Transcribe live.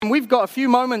We've got a few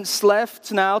moments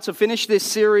left now to finish this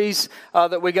series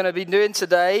that we're going to be doing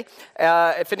today,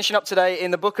 finishing up today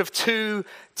in the book of 2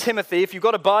 Timothy. If you've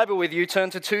got a Bible with you, turn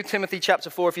to 2 Timothy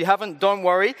chapter 4. If you haven't, don't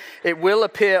worry, it will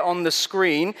appear on the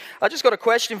screen. I just got a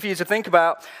question for you to think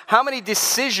about. How many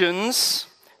decisions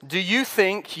do you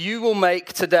think you will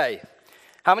make today?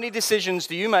 How many decisions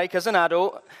do you make as an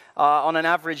adult on an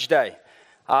average day?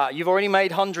 You've already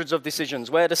made hundreds of decisions,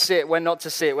 where to sit, when not to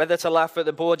sit, whether to laugh at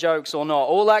the poor jokes or not,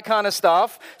 all that kind of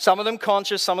stuff, some of them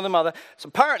conscious, some of them other. So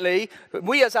apparently,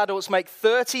 we as adults make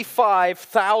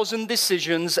 35,000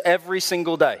 decisions every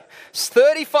single day. It's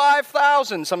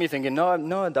 35,000. Some of you thinking, no,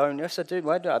 I don't. Yes, I do.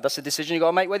 That's a decision you've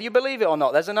got to make whether you believe it or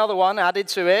not. There's another one added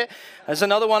to it. There's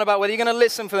another one about whether you're going to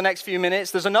listen for the next few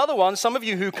minutes. There's another one. Some of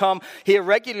you who come here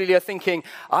regularly are thinking,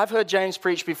 I've heard James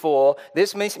preach before.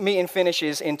 This meeting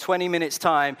finishes in 20 minutes'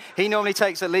 time. He normally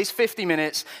takes at least 50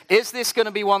 minutes. Is this going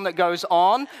to be one that goes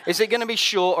on? Is it going to be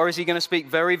short, or is he going to speak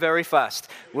very, very fast?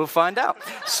 We'll find out.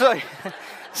 So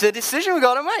it's a decision we've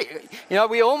got to make. You know,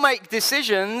 we all make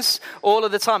decisions all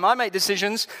of the time. I make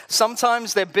decisions.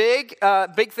 Sometimes they're big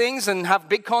things and have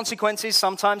big consequences.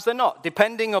 Sometimes they're not.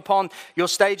 Depending upon your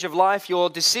stage of life, your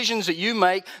decisions that you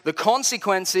make, the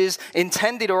consequences,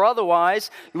 intended or otherwise,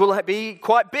 will be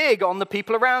quite big on the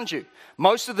people around you.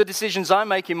 Most of the decisions I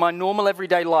make in my normal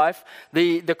everyday life,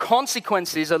 the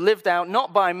consequences are lived out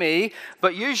not by me,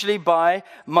 but usually by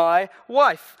my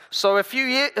wife. So a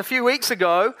few weeks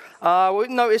ago, we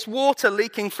noticed water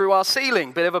leaking through our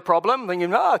ceiling. Bit of a problem.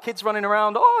 Thinking, kids running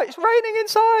around. Oh, it's raining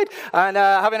inside. And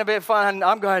having a bit of fun. And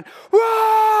I'm going,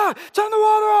 whoa, turn the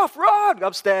water off, run.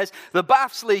 Upstairs, the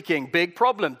bath's leaking. Big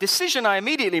problem. Decision I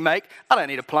immediately make, I don't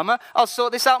need a plumber. I'll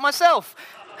sort this out myself.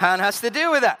 Han has to deal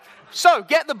with that. So,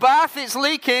 get the bath, it's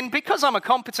leaking. Because I'm a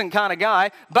competent kind of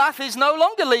guy, bath is no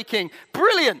longer leaking.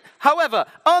 Brilliant. However,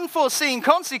 unforeseen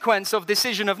consequence of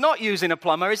decision of not using a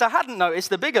plumber is I hadn't noticed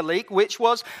the bigger leak, which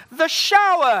was the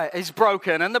shower is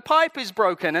broken and the pipe is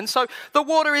broken. And so the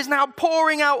water is now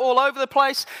pouring out all over the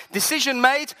place. Decision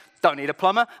made. Don't need a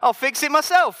plumber. I'll fix it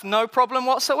myself. No problem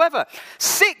whatsoever.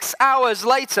 6 hours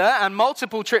later and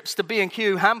multiple trips to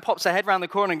B&Q, Han pops her head around the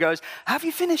corner and goes, have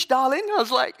you finished, darling? I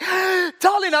was like,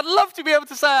 darling, I'd love to be able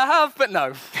to say I have, but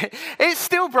no. It's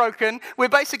still broken. We're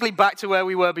basically back to where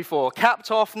we were before. Capped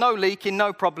off, no leaking,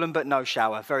 no problem, but no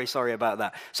shower. Very sorry about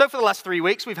that. So for the last 3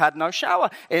 weeks, we've had no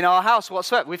shower in our house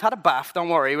whatsoever. We've had a bath, don't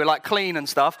worry. We're like clean and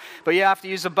stuff, but you have to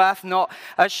use a bath, not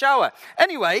a shower.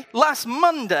 Anyway, last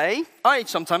Monday, I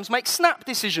sometimes make snap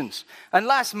decisions. And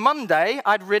last Monday,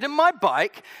 I'd ridden my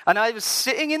bike, and I was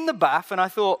sitting in the bath, and I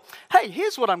thought, hey,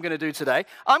 here's what I'm going to do today.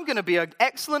 I'm going to be an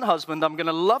excellent husband. I'm going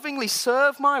to lovingly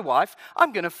serve my wife.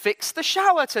 I'm going to fix the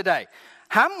shower today.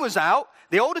 Ham was out.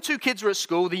 The older 2 kids were at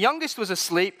school. The youngest was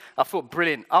asleep. I thought,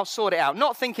 brilliant, I'll sort it out.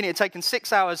 Not thinking it had taken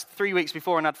 6 hours 3 weeks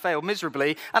before and I'd failed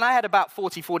miserably. And I had about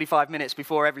 45 minutes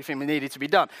before everything needed to be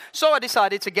done. So I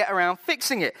decided to get around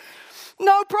fixing it.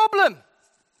 No problem.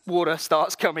 Water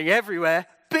starts coming everywhere.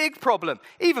 Big problem.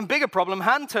 Even bigger problem,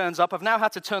 Han turns up. I've now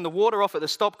had to turn the water off at the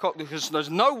stopcock because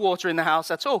there's no water in the house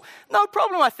at all. No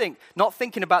problem, I think. Not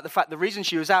thinking about the fact the reason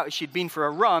she was out is she'd been for a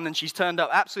run and she's turned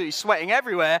up absolutely sweating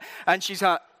everywhere. And she's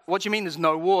like, what do you mean there's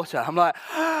no water? I'm like,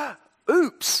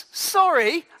 oops,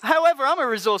 sorry. However, I'm a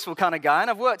resourceful kind of guy,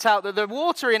 and I've worked out that the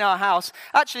water in our house,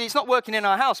 actually, it's not working in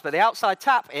our house, but the outside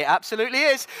tap, it absolutely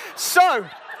is. So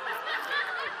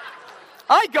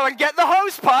I go and get the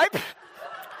hose pipe,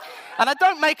 and I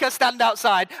don't make her stand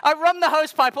outside. I run the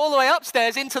hose pipe all the way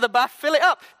upstairs into the bath, fill it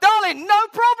up. Darling, no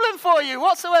problem for you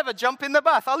whatsoever. Jump in the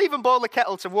bath. I'll even boil the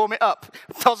kettle to warm it up.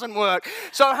 Doesn't work.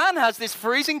 So Han has this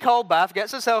freezing cold bath,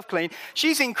 gets herself clean.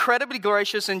 She's incredibly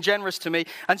gracious and generous to me,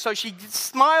 and so she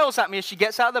smiles at me as she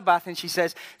gets out of the bath, and she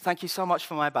says, thank you so much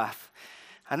for my bath.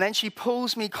 And then she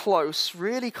pulls me close,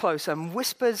 really close, and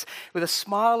whispers with a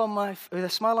smile on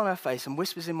her face, and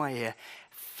whispers in my ear,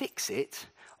 fix it,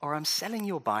 or I'm selling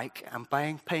your bike and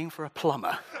paying for a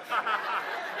plumber.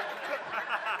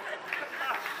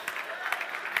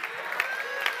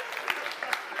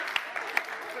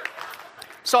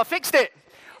 So I fixed it.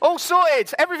 All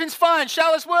sorted. Everything's fine.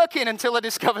 Shower's working until I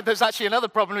discovered there's actually another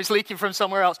problem. It's leaking from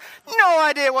somewhere else. No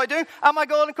idea what I do. Am I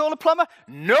going to call a plumber?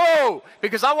 No,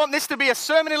 because I want this to be a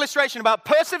sermon illustration about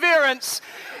perseverance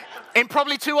in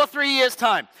probably 2 or 3 years'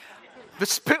 time. The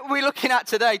spirit we're looking at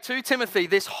today, 2 Timothy,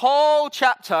 this whole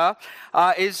chapter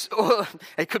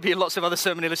it could be lots of other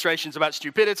sermon illustrations about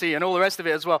stupidity and all the rest of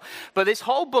it as well. But this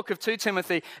whole book of 2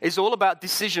 Timothy is all about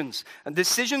decisions and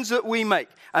decisions that we make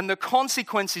and the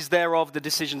consequences thereof, the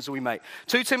decisions we make.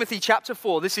 2 Timothy chapter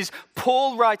 4, this is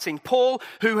Paul writing. Paul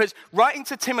who is writing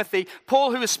to Timothy,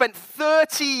 Paul who has spent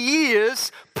 30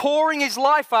 years pouring his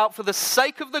life out for the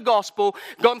sake of the gospel,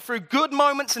 gone through good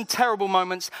moments and terrible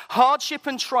moments, hardship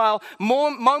and trial,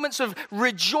 more moments of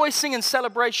rejoicing and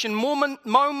celebration,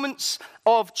 moments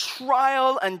of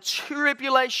trial and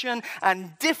tribulation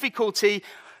and difficulty.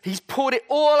 He's poured it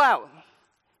all out.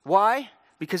 Why?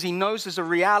 Because he knows there's a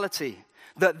reality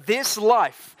that this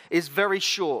life is very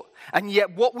short. And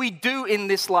yet what we do in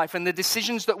this life and the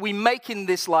decisions that we make in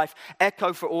this life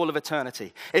echo for all of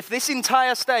eternity. If this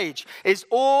entire stage is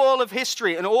all of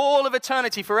history and all of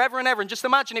eternity forever and ever, and just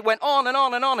imagine it went on and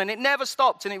on and on and it never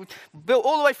stopped and it built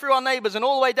all the way through our neighbors and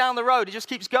all the way down the road, it just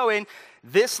keeps going.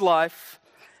 This life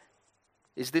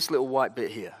is this little white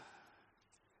bit here.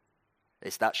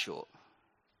 It's that short.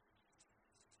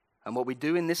 And what we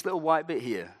do in this little white bit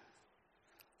here,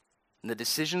 and the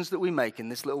decisions that we make in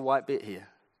this little white bit here,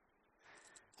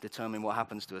 determine what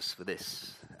happens to us for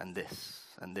this, and this,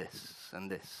 and this, and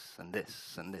this, and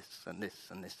this, and this, and this,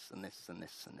 and this, and this, and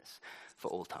this, and this, for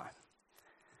all time.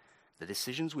 The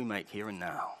decisions we make here and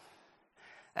now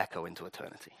echo into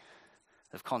eternity,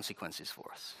 have consequences for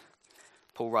us.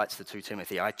 Paul writes to 2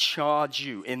 Timothy, I charge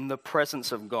you in the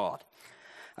presence of God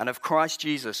and of Christ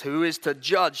Jesus, who is to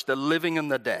judge the living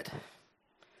and the dead.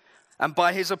 And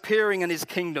by his appearing in his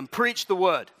kingdom, preach the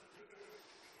word.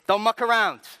 Don't muck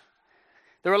around.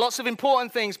 There are lots of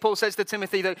important things, Paul says to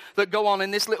Timothy, that go on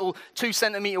in this little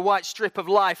 2-centimeter white strip of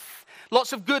life.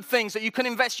 Lots of good things that you can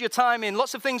invest your time in.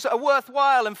 Lots of things that are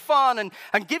worthwhile and fun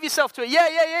and give yourself to it.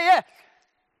 Yeah.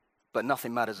 But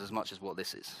nothing matters as much as what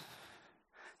this is.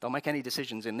 Don't make any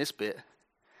decisions in this bit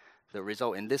that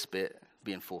result in this bit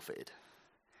being forfeited.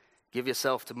 Give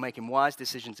yourself to making wise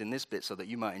decisions in this bit so that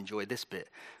you might enjoy this bit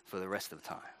for the rest of the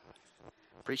time.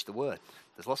 Preach the word.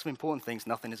 There's lots of important things.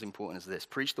 Nothing as important as this.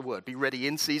 Preach the word. Be ready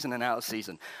in season and out of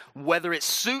season. Whether it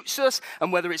suits us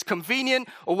and whether it's convenient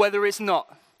or whether it's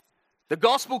not. The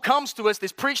gospel comes to us,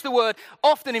 this preach the word,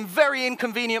 often in very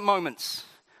inconvenient moments.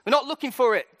 We're not looking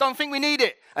for it. Don't think we need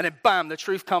it. And then bam, the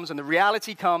truth comes and the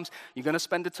reality comes. You're going to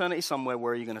spend eternity somewhere.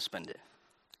 Where are you going to spend it?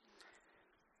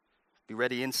 Be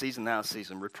ready in season, out of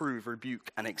season. Reprove,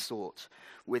 rebuke, and exhort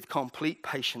with complete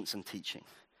patience and teaching.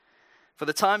 For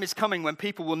the time is coming when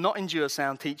people will not endure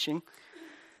sound teaching,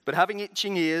 but having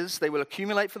itching ears, they will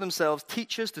accumulate for themselves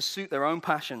teachers to suit their own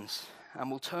passions and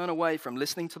will turn away from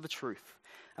listening to the truth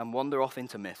and wander off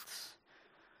into myths.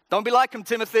 Don't be like them,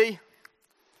 Timothy.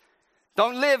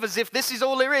 Don't live as if this is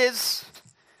all there is,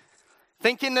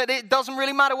 thinking that it doesn't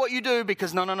really matter what you do,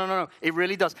 because no. It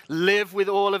really does. Live with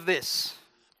all of this.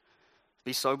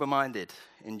 Be sober-minded,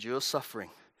 endure suffering,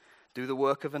 do the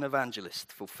work of an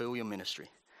evangelist, fulfill your ministry.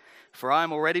 For I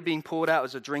am already being poured out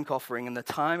as a drink offering, and the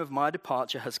time of my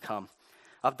departure has come.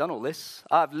 I've done all this.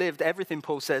 I've lived everything,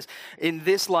 Paul says, in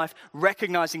this life,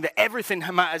 recognizing that everything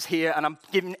matters here, and I'm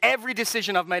giving every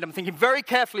decision I've made. I'm thinking very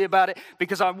carefully about it,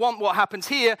 because I want what happens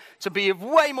here to be of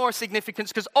way more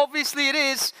significance, because obviously it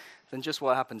is, than just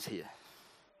what happens here.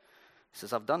 He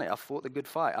says, I've done it. I've fought the good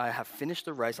fight. I have finished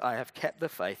the race. I have kept the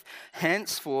faith.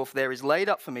 Henceforth, there is laid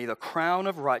up for me the crown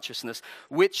of righteousness,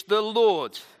 which the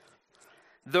Lord,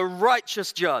 the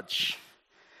righteous judge,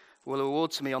 will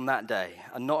award to me on that day.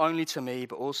 And not only to me,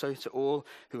 but also to all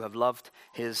who have loved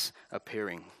his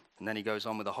appearing. And then he goes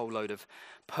on with a whole load of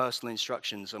personal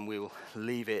instructions, and we'll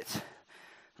leave it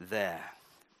there.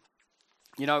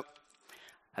 You know,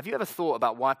 have you ever thought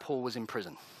about why Paul was in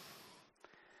prison?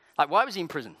 Like, why was he in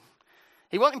prison?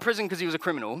 He wasn't in prison because he was a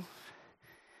criminal.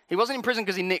 He wasn't in prison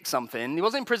because he nicked something. He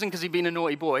wasn't in prison because he'd been a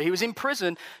naughty boy. He was in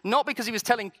prison not because he was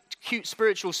telling cute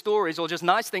spiritual stories or just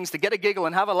nice things to get a giggle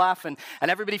and have a laugh and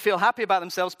everybody feel happy about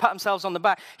themselves, pat themselves on the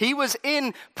back. He was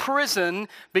in prison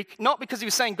not because he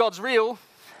was saying God's real,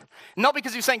 not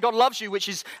because he was saying God loves you, which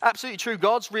is absolutely true.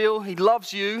 God's real. He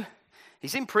loves you.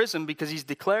 He's in prison because he's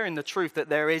declaring the truth that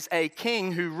there is a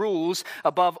king who rules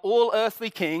above all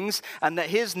earthly kings, and that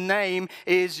his name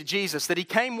is Jesus. That he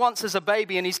came once as a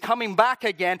baby and he's coming back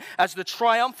again as the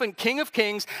triumphant King of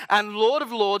Kings and Lord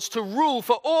of Lords to rule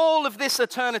for all of this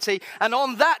eternity. And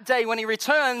on that day when he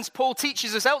returns, Paul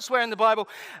teaches us elsewhere in the Bible,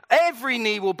 every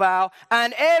knee will bow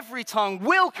and every tongue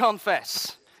will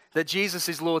confess that Jesus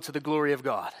is Lord to the glory of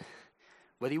God,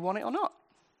 whether you want it or not.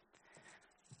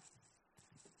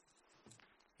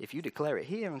 If you declare it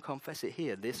here and confess it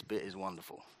here, this bit is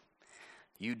wonderful.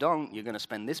 You don't, you're going to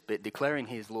spend this bit declaring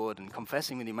he is Lord and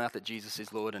confessing with your mouth that Jesus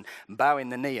is Lord and bowing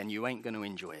the knee, and you ain't going to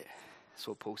enjoy it. That's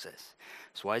what Paul says.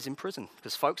 That's why he's in prison,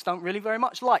 because folks don't really very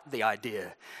much like the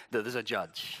idea that there's a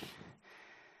judge.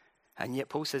 And yet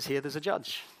Paul says here there's a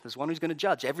judge. There's one who's going to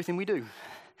judge everything we do.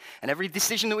 And every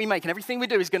decision that we make and everything we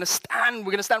do is going to stand.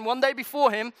 We're going to stand one day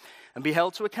before him and be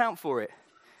held to account for it.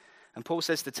 And Paul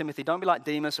says to Timothy, don't be like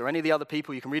Demas or any of the other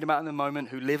people you can read about in the moment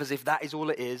who live as if that is all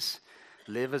it is.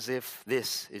 Live as if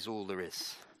this is all there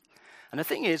is. And the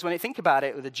thing is, when you think about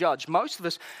it with a judge, most of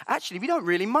us, actually, we don't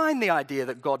really mind the idea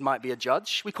that God might be a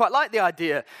judge. We quite like the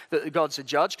idea that God's a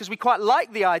judge because we quite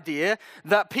like the idea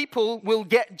that people will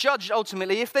get judged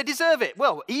ultimately if they deserve it.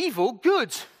 Well, evil,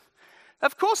 good.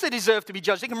 Of course they deserve to be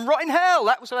judged. They can rot in hell.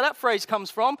 That's where that phrase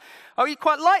comes from. Oh, we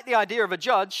quite like the idea of a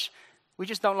judge. We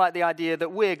just don't like the idea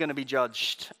that we're going to be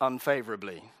judged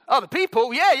unfavorably. Other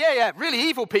people, yeah, really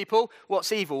evil people.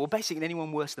 What's evil? Well, basically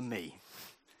anyone worse than me.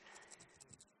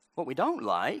 What we don't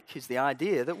like is the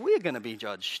idea that we're going to be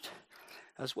judged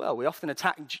as well. We often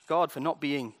attack God for not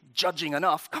being judging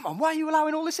enough. Come on, why are you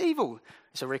allowing all this evil?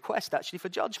 It's a request actually for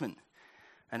judgment.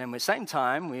 And then at the same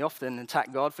time, we often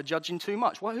attack God for judging too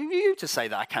much. Well, who are you to say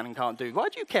that I can and can't do? Why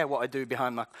do you care what I do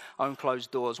behind my own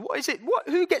closed doors? What is it?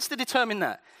 Who gets to determine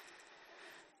that?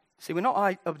 See, we're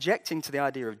not objecting to the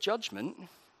idea of judgment.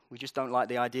 We just don't like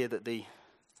the idea that the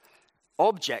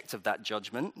object of that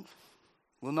judgment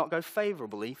will not go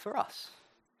favorably for us.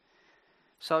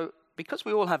 So, because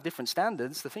we all have different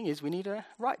standards, the thing is we need a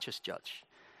righteous judge.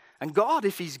 And God,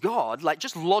 if he's God, like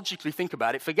just logically think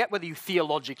about it, forget whether you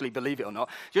theologically believe it or not,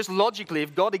 just logically,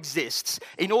 if God exists,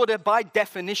 in order by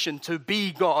definition to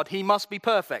be God, he must be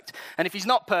perfect. And if he's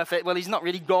not perfect, well, he's not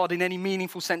really God in any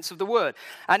meaningful sense of the word.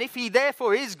 And if he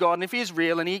therefore is God, and if he is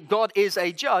real, and God is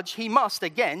a judge, he must,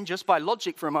 again, just by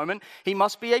logic for a moment, he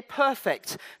must be a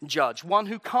perfect judge, one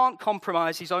who can't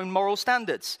compromise his own moral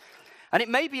standards. And it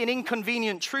may be an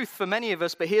inconvenient truth for many of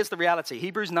us, but here's the reality.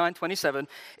 Hebrews 9:27,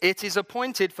 it is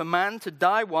appointed for man to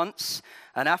die once,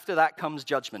 and after that comes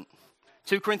judgment.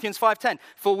 2 Corinthians 5:10,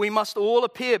 for we must all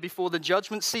appear before the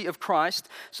judgment seat of Christ,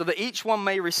 so that each one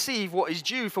may receive what is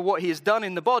due for what he has done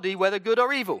in the body, whether good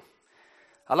or evil.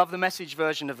 I love the Message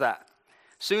version of that.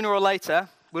 Sooner or later,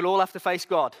 we'll all have to face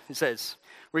God, it says.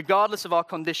 Regardless of our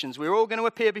conditions, we're all going to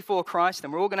appear before Christ,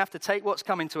 and we're all going to have to take what's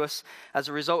coming to us as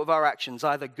a result of our actions,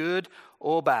 either good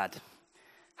or bad.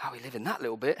 How we live in that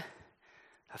little bit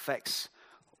affects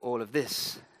all of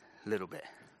this little bit.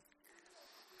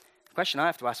 The question I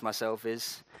have to ask myself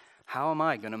is, how am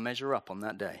I going to measure up on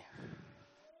that day?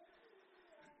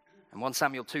 And 1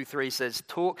 Samuel 2:3 says,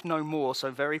 talk no more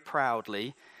so very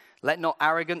proudly, let not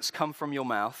arrogance come from your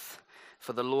mouth,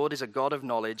 for the Lord is a God of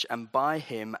knowledge, and by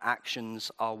him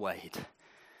actions are weighed.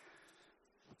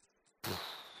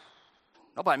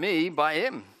 Not by me, by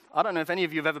him. I don't know if any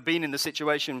of you have ever been in the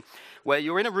situation where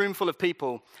you're in a room full of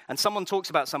people and someone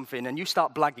talks about something and you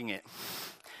start blagging it.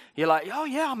 You're like, oh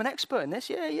yeah, I'm an expert in this,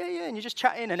 yeah. And you're just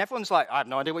chatting and everyone's like, I have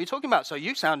no idea what you're talking about, so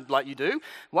you sound like you do.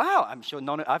 Wow, I'm sure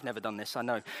I've never done this, I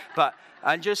know. But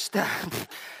I just...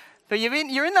 But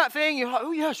you're in that thing, you're like,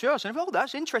 oh, yes, and oh,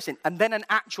 that's interesting. And then an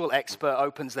actual expert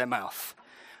opens their mouth.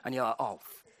 And you're like, oh,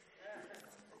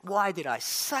 why did I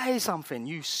say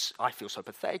something? I feel so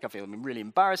pathetic. I feel I'm really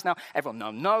embarrassed now.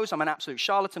 Everyone knows I'm an absolute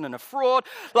charlatan and a fraud.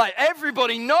 Like,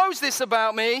 everybody knows this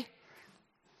about me.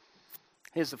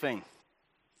 Here's the thing.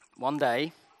 One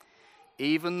day,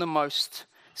 even the most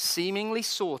seemingly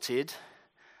sorted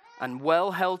and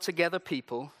well-held together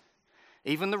people,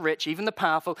 even the rich, even the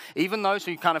powerful, even those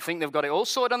who kind of think they've got it all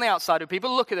sorted on the outside, who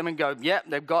people look at them and go, yep,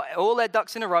 they've got all their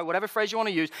ducks in a row, whatever phrase you want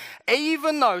to use.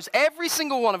 Even those, every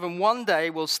single one of them one day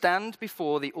will stand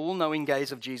before the all-knowing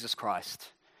gaze of Jesus Christ.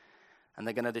 And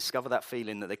they're going to discover that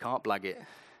feeling that they can't blag it.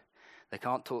 They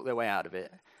can't talk their way out of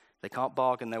it. They can't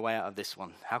bargain their way out of this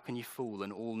one. How can you fool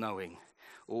an all-knowing,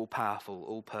 all-powerful,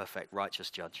 all-perfect, righteous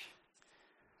judge?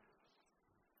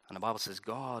 And the Bible says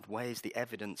God weighs the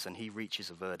evidence and he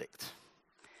reaches a verdict.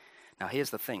 Now,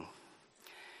 here's the thing.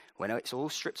 When it's all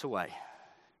stripped away,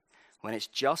 when it's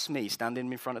just me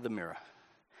standing in front of the mirror,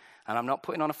 and I'm not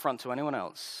putting on a front to anyone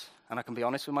else, and I can be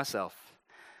honest with myself,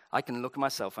 I can look at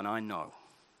myself and I know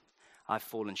I've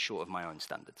fallen short of my own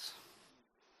standards.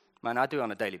 Man, I do it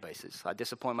on a daily basis. I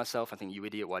disappoint myself. I think, you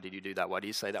idiot, why did you do that? Why did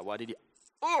you say that? Why did you...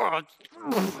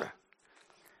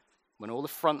 When all the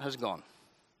front has gone,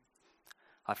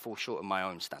 I fall short of my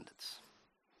own standards.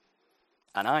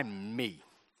 And I'm me.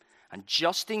 And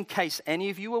just in case any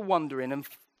of you are wondering and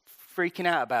freaking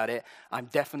out about it, I'm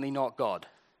definitely not God.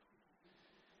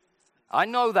 I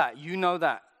know that. You know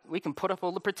that. We can put up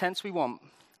all the pretense we want,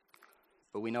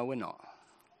 but we know we're not.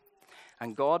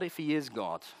 And God, if he is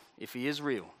God, if he is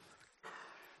real,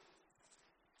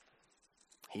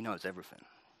 he knows everything.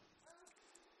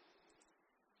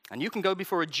 And you can go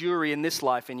before a jury in this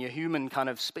life in your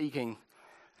humanly speaking,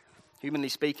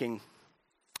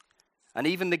 and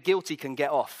even the guilty can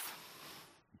get off.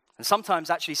 And sometimes,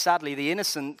 actually, sadly, the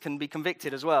innocent can be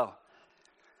convicted as well.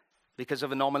 because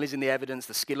of anomalies in the evidence,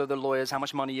 the skill of the lawyers, how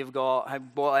much money you've got,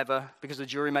 whatever, because the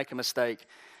jury make a mistake.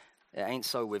 It ain't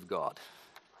so with God.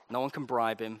 No one can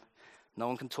bribe him. No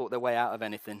one can talk their way out of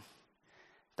anything.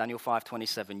 Daniel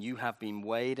 5:27, you have been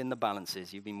weighed in the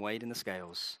balances, you've been weighed in the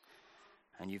scales,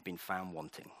 and you've been found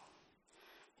wanting.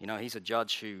 You know, he's a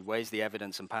judge who weighs the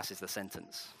evidence and passes the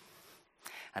sentence.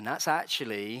 And that's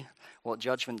actually what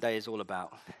Judgment Day is all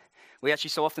about. We actually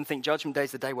so often think Judgment Day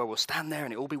is the day where we'll stand there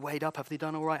and it will be weighed up. Have they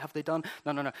done all right? Have they done?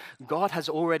 No. God has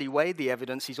already weighed the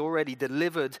evidence. He's already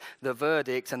delivered the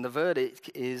verdict, and the verdict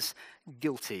is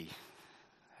guilty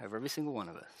over every single one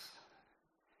of us.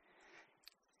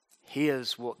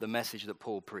 Here's what the message that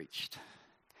Paul preached,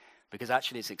 because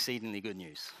actually it's exceedingly good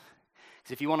news.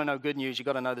 Because if you want to know good news, you've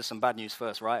got to know there's some bad news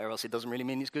first, right? Or else it doesn't really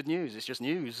mean it's good news. It's just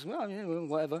news. Well, yeah,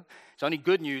 whatever. It's only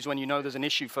good news when you know there's an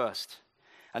issue first.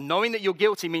 And knowing that you're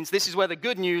guilty means this is where the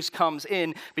good news comes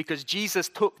in, because Jesus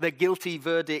took the guilty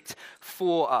verdict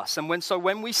for us. And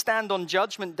when we stand on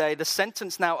Judgment Day, the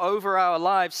sentence now over our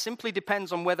lives simply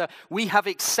depends on whether we have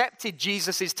accepted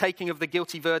Jesus' taking of the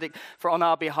guilty verdict on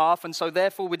our behalf, and so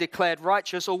therefore we're declared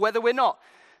righteous, or whether we're not.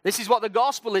 This is what the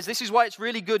gospel is. This is why it's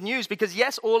really good news, because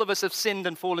yes, all of us have sinned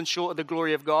and fallen short of the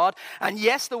glory of God. And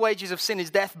yes, the wages of sin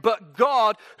is death. But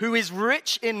God, who is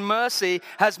rich in mercy,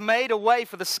 has made a way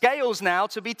for the scales now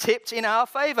to be tipped in our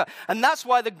favor. And that's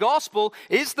why the gospel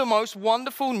is the most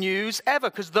wonderful news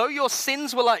ever. Because though your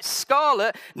sins were like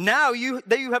scarlet, now you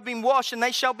have been washed, and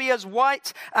they shall be as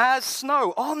white as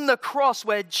snow. On the cross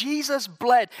where Jesus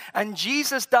bled and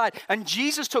Jesus died and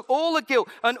Jesus took all the guilt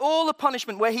and all the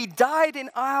punishment, where he died in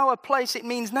our place, it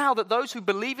means now that those who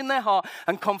believe in their heart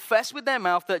and confess with their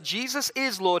mouth that Jesus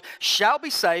is Lord shall be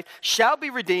saved, shall be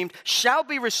redeemed, shall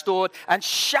be restored, and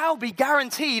shall be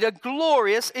guaranteed a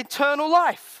glorious eternal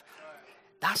life.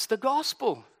 That's the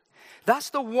gospel.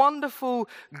 That's the wonderful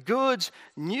good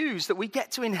news that we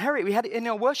get to inherit. We had it in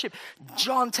our worship.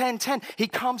 John 10:10. He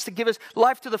comes to give us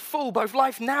life to the full, both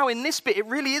life now in this bit. It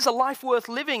really is a life worth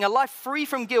living, a life free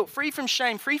from guilt, free from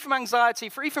shame, free from anxiety,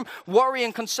 free from worry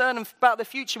and concern about the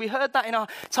future. We heard that in our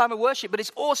time of worship, but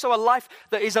it's also a life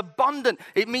that is abundant.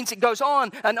 It means it goes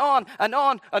on and on and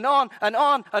on and on and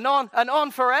on and on and on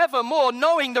forevermore,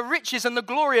 knowing the riches and the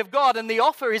glory of God, and the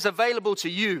offer is available to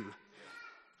you.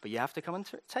 But you have to come and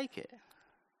take it.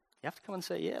 You have to come and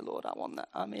say, yeah, Lord, I want that.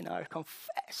 I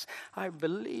confess, I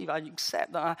believe, I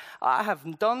accept that I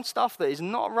have done stuff that is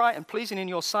not right and pleasing in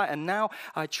your sight, and now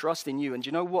I trust in you. And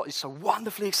you know what is so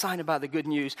wonderfully exciting about the good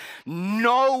news?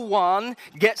 No one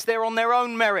gets there on their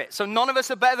own merit. So none of us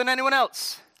are better than anyone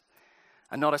else.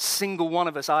 And not a single one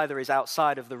of us either is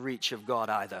outside of the reach of God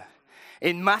either.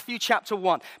 In Matthew chapter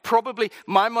 1, probably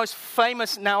my most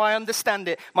famous, now I understand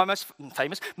it, my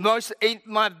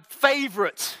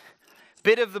favorite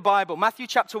bit of the Bible, Matthew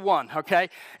chapter 1, okay,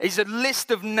 is a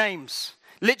list of names.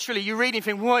 Literally, you read and you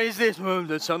think, what is this? Oh,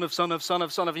 the son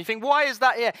of. And you think, why is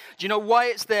that here? Do you know why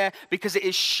it's there? Because it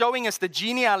is showing us the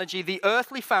genealogy, the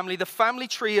earthly family, the family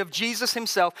tree of Jesus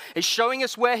himself. It's showing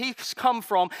us where he's come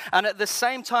from. And at the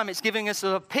same time, it's giving us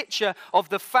a picture of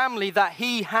the family that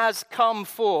he has come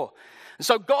for.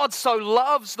 So God so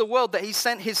loves the world that he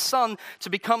sent his son to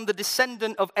become the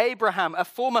descendant of Abraham, a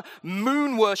former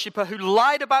moon worshiper who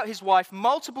lied about his wife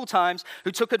multiple times,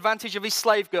 who took advantage of his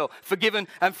slave girl, forgiven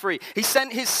and free. He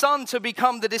sent his son to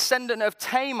become the descendant of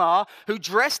Tamar, who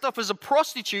dressed up as a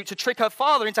prostitute to trick her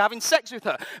father into having sex with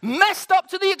her. Messed up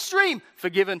to the extreme,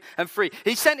 forgiven and free.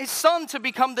 He sent his son to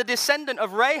become the descendant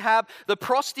of Rahab, the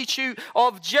prostitute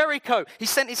of Jericho. He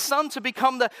sent his son to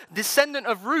become the descendant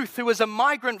of Ruth, who was a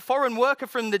migrant foreign worker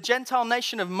from the Gentile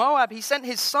nation of Moab. He sent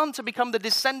his son to become the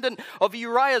descendant of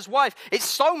Uriah's wife. It's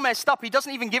so messed up, he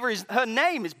doesn't even give her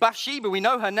name. It's Bathsheba, we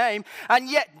know her name. And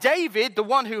yet David, the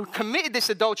one who committed this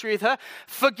adultery with her,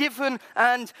 forgiven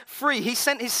and free. He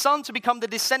sent his son to become the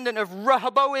descendant of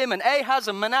Rehoboam and Ahaz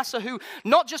and Manasseh, who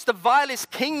not just the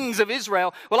vilest kings of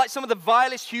Israel, were like some of the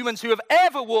vilest humans who have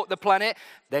ever walked the planet.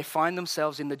 They find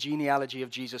themselves in the genealogy of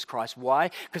Jesus Christ.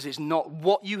 Why? Because it's not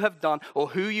what you have done or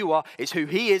who you are, it's who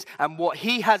he is and what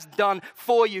he has done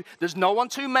for you. There's no one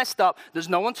too messed up. There's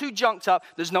no one too junked up.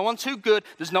 There's no one too good.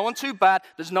 There's no one too bad.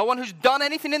 There's no one who's done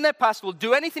anything in their past, will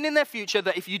do anything in their future,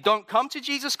 that if you don't come to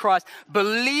Jesus Christ,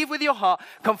 believe with your heart,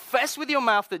 confess with your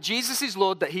mouth that Jesus is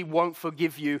Lord, that he won't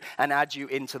forgive you and add you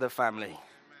into the family.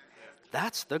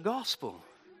 That's the gospel.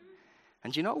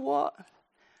 And you know what?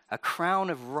 A crown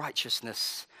of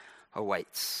righteousness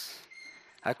awaits.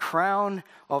 A crown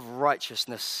of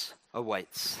righteousness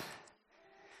awaits.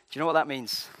 Do you know what that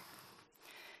means?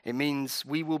 It means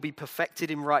we will be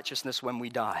perfected in righteousness when we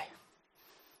die.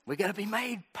 We're going to be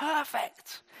made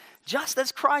perfect, just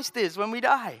as Christ is when we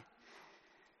die.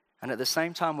 And at the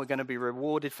same time, we're going to be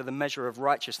rewarded for the measure of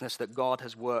righteousness that God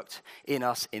has worked in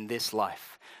us in this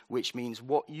life, which means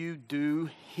what you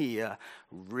do here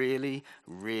really,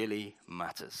 really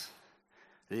matters.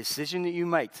 The decision that you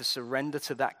make to surrender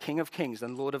to that King of Kings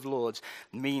and Lord of Lords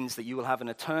means that you will have an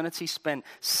eternity spent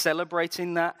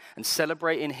celebrating that and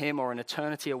celebrating him, or an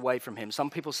eternity away from him.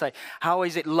 Some people say, how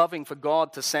is it loving for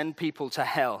God to send people to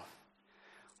hell?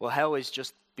 Well, hell is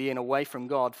just being away from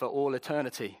God for all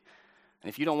eternity. And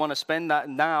if you don't want to spend that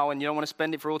now and you don't want to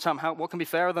spend it for all time, what can be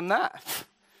fairer than that?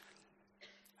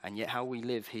 And yet how we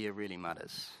live here really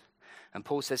matters. And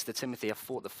Paul says to Timothy, I've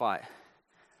fought the fight.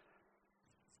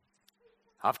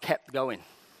 I've kept going.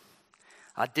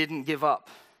 I didn't give up.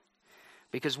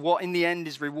 Because what in the end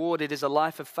is rewarded is a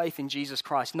life of faith in Jesus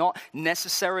Christ. Not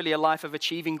necessarily a life of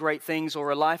achieving great things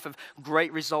or a life of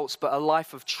great results, but a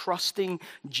life of trusting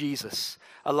Jesus.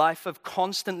 A life of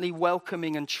constantly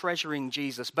welcoming and treasuring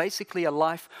Jesus. Basically a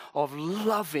life of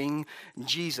loving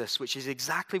Jesus, which is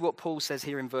exactly what Paul says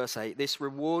here in verse 8. This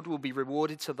reward will be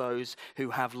rewarded to those who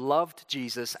have loved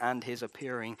Jesus and his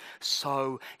appearing.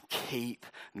 So keep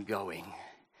going.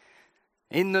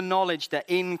 In the knowledge that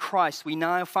in Christ we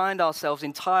now find ourselves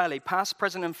entirely, past,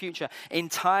 present, and future,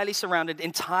 entirely surrounded,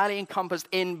 entirely encompassed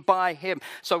in by him.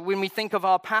 So when we think of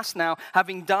our past now,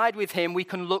 having died with him, we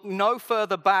can look no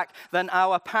further back than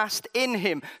our past in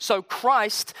him. So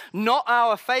Christ, not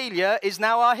our failure, is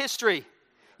now our history.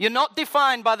 You're not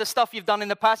defined by the stuff you've done in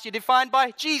the past. You're defined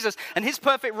by Jesus. And his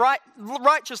perfect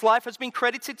righteous life has been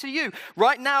credited to you.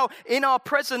 Right now, in our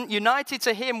present, united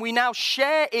to him, we now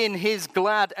share in his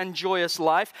glad and joyous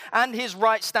life and his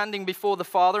right standing before the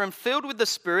Father. And filled with the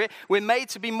Spirit, we're made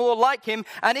to be more like him.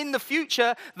 And in the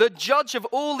future, the judge of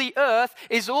all the earth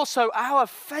is also our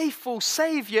faithful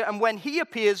Savior. And when he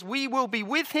appears, we will be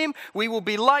with him, we will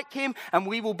be like him, and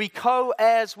we will be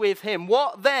co-heirs with him.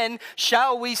 What then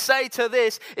shall we say to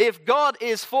this? If God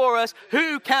is for us,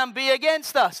 who can be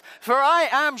against us? For I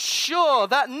am sure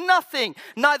that nothing,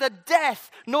 neither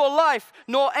death, nor life,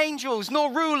 nor angels,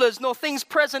 nor rulers, nor things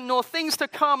present, nor things to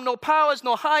come, nor powers,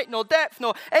 nor height, nor depth,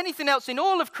 nor anything else in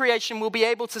all of creation will be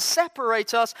able to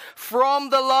separate us from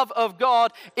the love of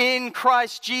God in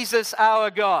Christ Jesus our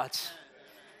God.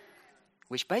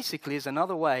 Which basically is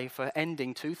another way for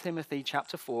ending 2 Timothy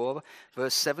chapter 4,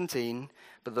 verse 17.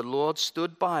 But the Lord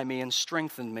stood by me and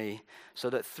strengthened me, so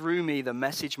that through me the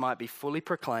message might be fully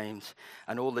proclaimed,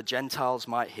 and all the Gentiles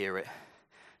might hear it.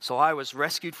 So I was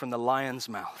rescued from the lion's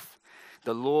mouth.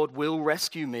 The Lord will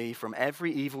rescue me from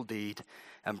every evil deed,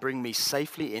 and bring me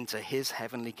safely into his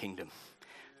heavenly kingdom.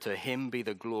 To him be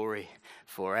the glory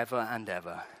forever and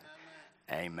ever.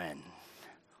 Amen.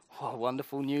 What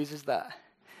wonderful news is that?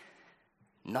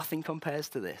 Nothing compares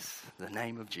to this, the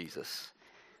name of Jesus.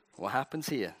 What happens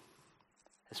here?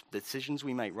 It's the decisions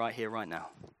we make right here, right now.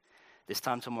 This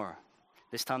time tomorrow.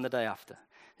 This time the day after.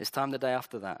 This time the day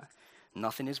after that.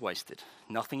 Nothing is wasted.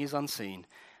 Nothing is unseen.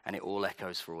 And it all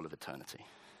echoes for all of eternity.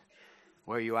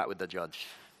 Where are you at with the judge?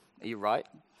 Are you right?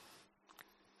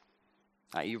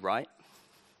 Are you right?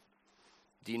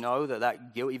 Do you know that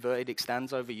that guilty verdict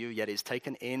stands over you, yet is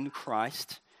taken in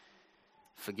Christ,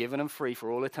 forgiven and free for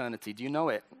all eternity? Do you know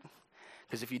it?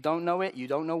 Because if you don't know it, you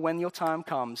don't know when your time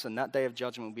comes, and that day of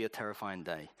judgment will be a terrifying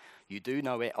day. You do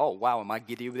know it. Oh, wow, am I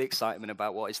giddy with excitement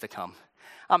about what is to come?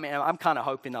 I mean, I'm kind of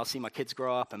hoping I'll see my kids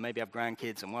grow up and maybe have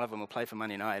grandkids, and one of them will play for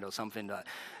Man United or something.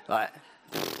 Like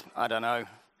I don't know.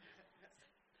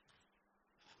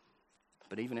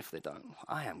 But even if they don't,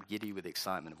 I am giddy with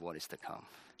excitement of what is to come.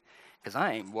 Because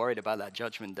I ain't worried about that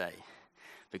judgment day.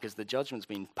 Because the judgment's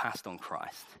been passed on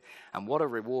Christ. And what a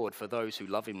reward for those who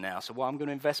love him now. So what I'm going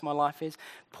to invest my life is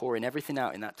pouring everything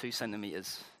out in that 2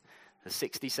 centimeters. The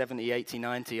 60, 70, 80,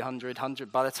 90,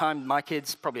 100. By the time my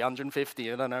kid's probably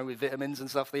 150, I don't know, with vitamins and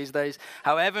stuff these days.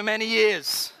 However many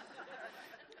years.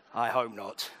 I hope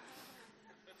not.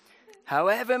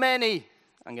 However many,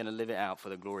 I'm going to live it out for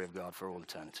the glory of God for all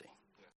eternity.